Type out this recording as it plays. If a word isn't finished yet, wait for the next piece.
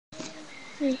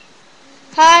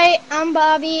Hi, I'm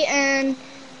Bobby, and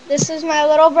this is my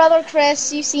little brother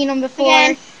Chris. You've seen him before.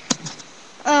 Again.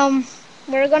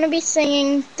 We're gonna be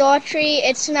singing Daughtry,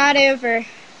 It's Not Over.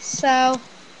 So,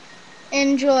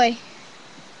 enjoy.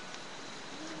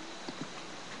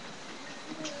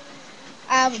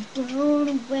 I was blown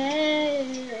away.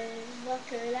 What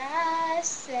could I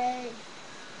say?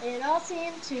 It all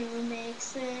seemed to make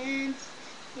sense.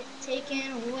 Yet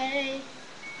taking away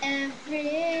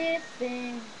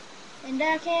everything, and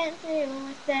I can't do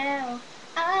without.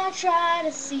 I try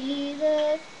to see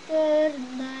the good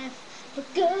in life, but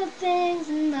good things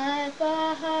in life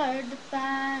are hard to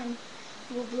find.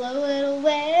 We'll blow it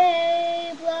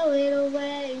away, blow it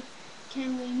away.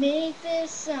 Can we make this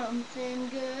something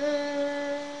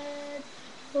good?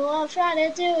 Well, I'll try to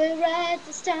do it right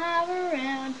this time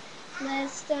around.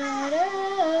 Let's start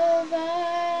over.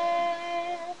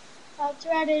 I'll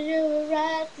try to do it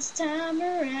right this time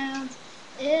around.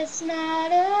 It's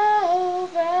not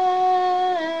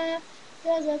over,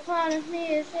 'cause a part of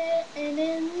me is sitting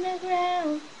in the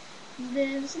ground.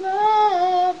 This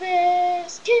love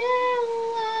is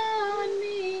killing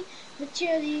me, but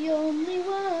you're the only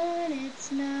one.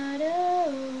 It's not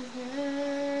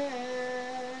over.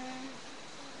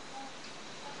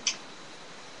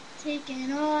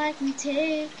 Taking all I can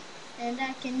take, and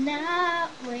I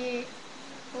cannot wait.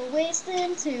 We're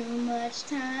wasting too much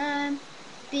time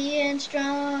being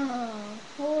strong,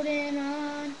 holding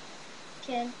on.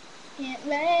 Can't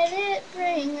let it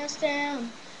bring us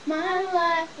down. My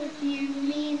life with you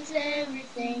means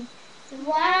everything, so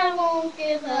I won't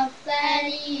give up that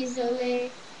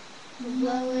easily.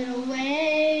 Blow it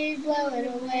away, blow it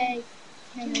away.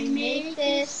 Can we make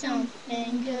this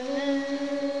something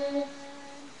good?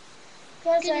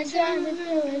 'Cause I try to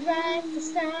do it right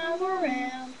this time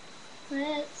around.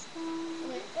 Let's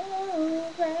do it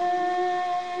over.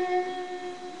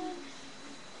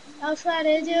 I'll try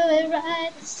to do it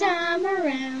right this time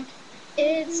around.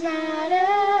 It's not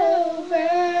over.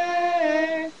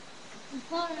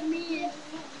 Part of me is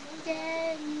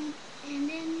dead and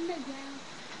in the ground.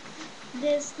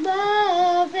 This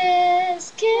love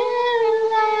is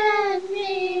killing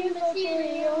me, but you're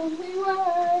the only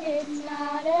one. It's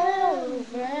not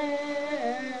over.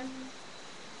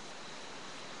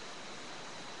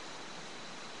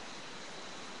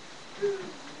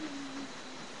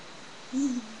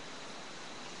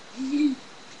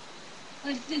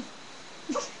 What's this?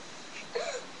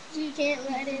 You can't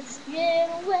let it get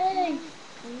away.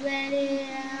 Let it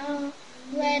out,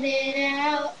 let it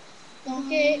out. Don't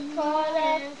get caught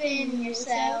up in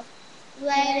yourself.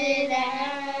 Let it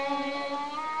out.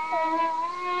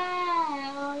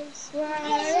 It's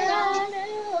not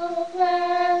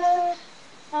over.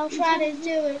 I'll try to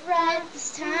do it right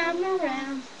this time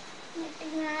around. It's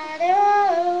not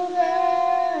over.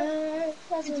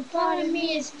 'Cause a part of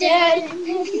me is dead.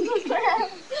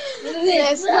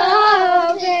 This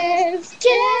love is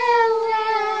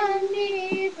killing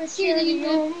me, but you're the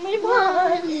only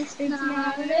one. It's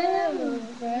not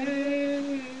over.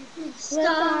 It's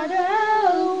not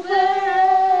over.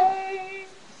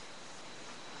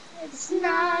 It's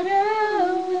not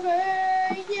over.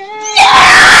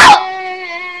 Yeah.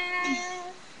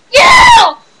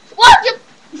 Yeah! What the?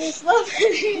 This love is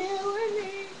killing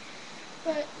me,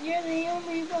 but you're the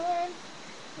only one.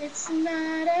 It's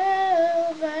not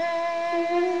over.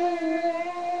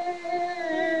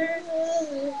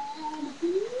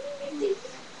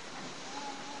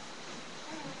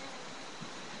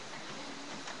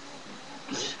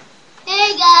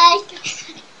 Hey guys.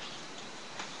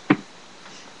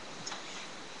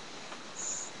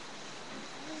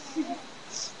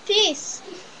 Peace.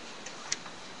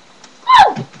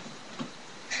 Woo!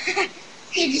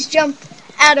 He just jumped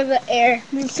out of the air.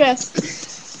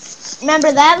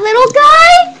 Remember that little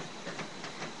guy?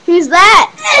 Who's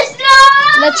that?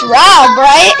 That's Rob,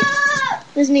 right?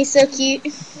 Isn't he so cute?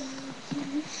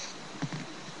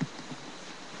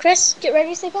 Chris, get ready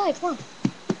to say bye. Come on.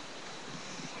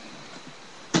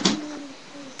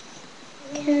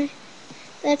 Okay.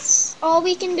 That's all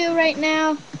we can do right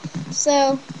now.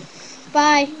 So,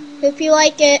 bye. Hope you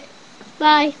like it.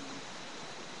 Bye.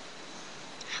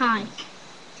 Hi.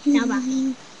 Now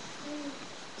Bobby.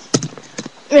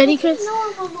 Ready, Chris? No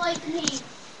one will like me.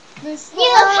 This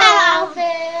You have-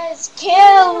 love is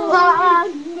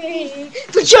killing me,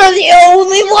 but you're the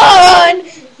only one.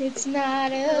 It's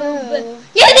not over.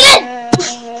 You did!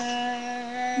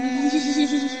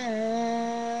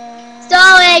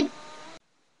 Stalling.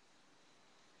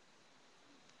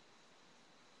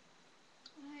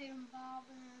 Hi, I'm Bob,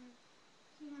 and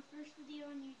this is my first video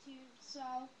on YouTube, so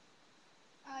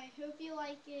I hope you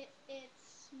like it.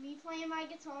 It's me playing my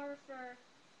guitar for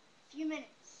a few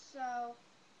minutes, so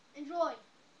enjoy.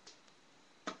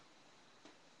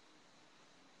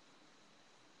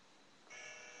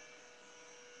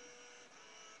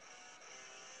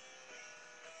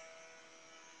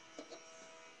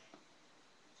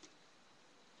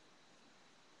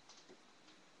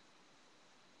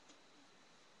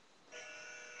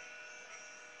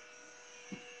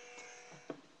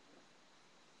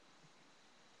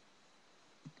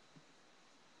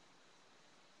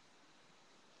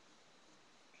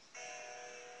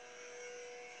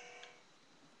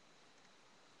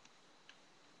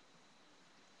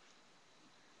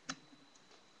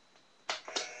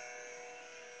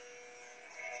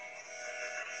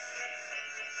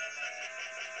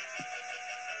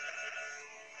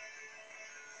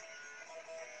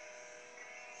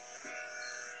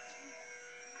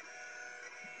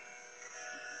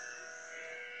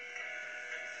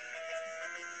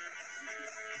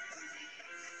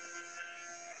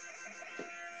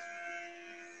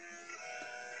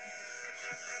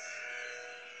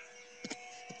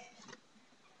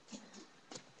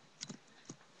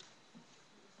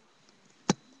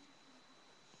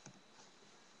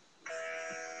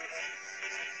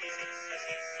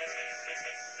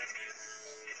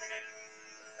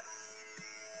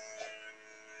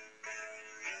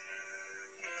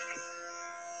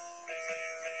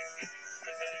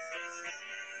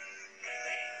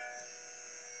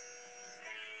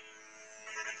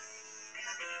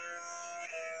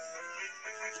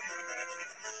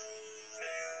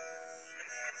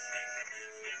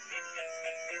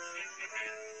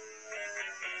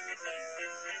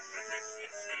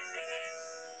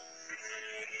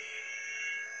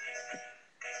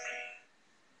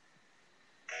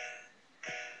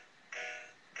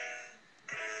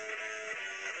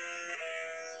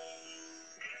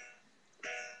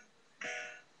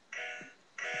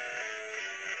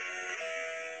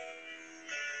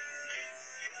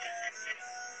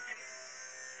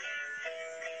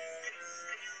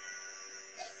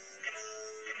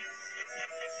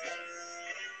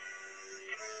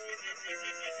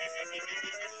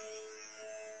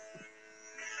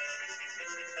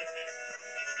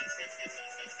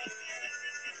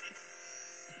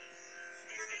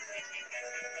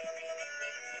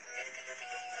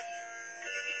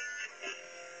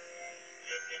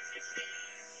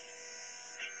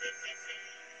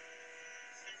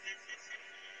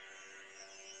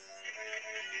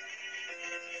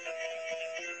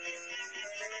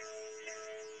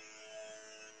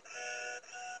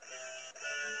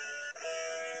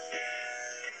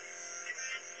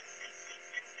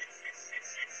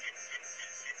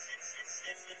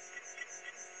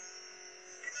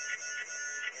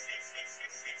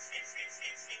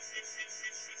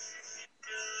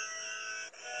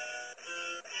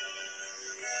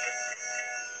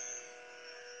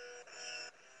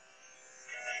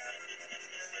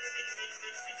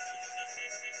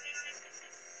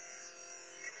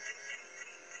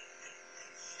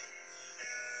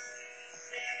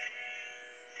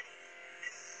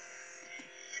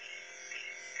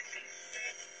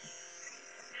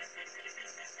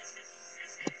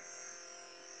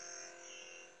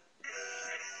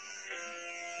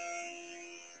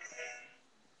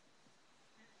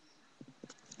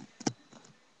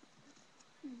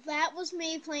 That was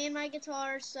me playing my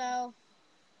guitar, so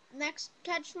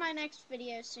catch my next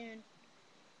video soon.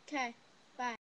 Okay.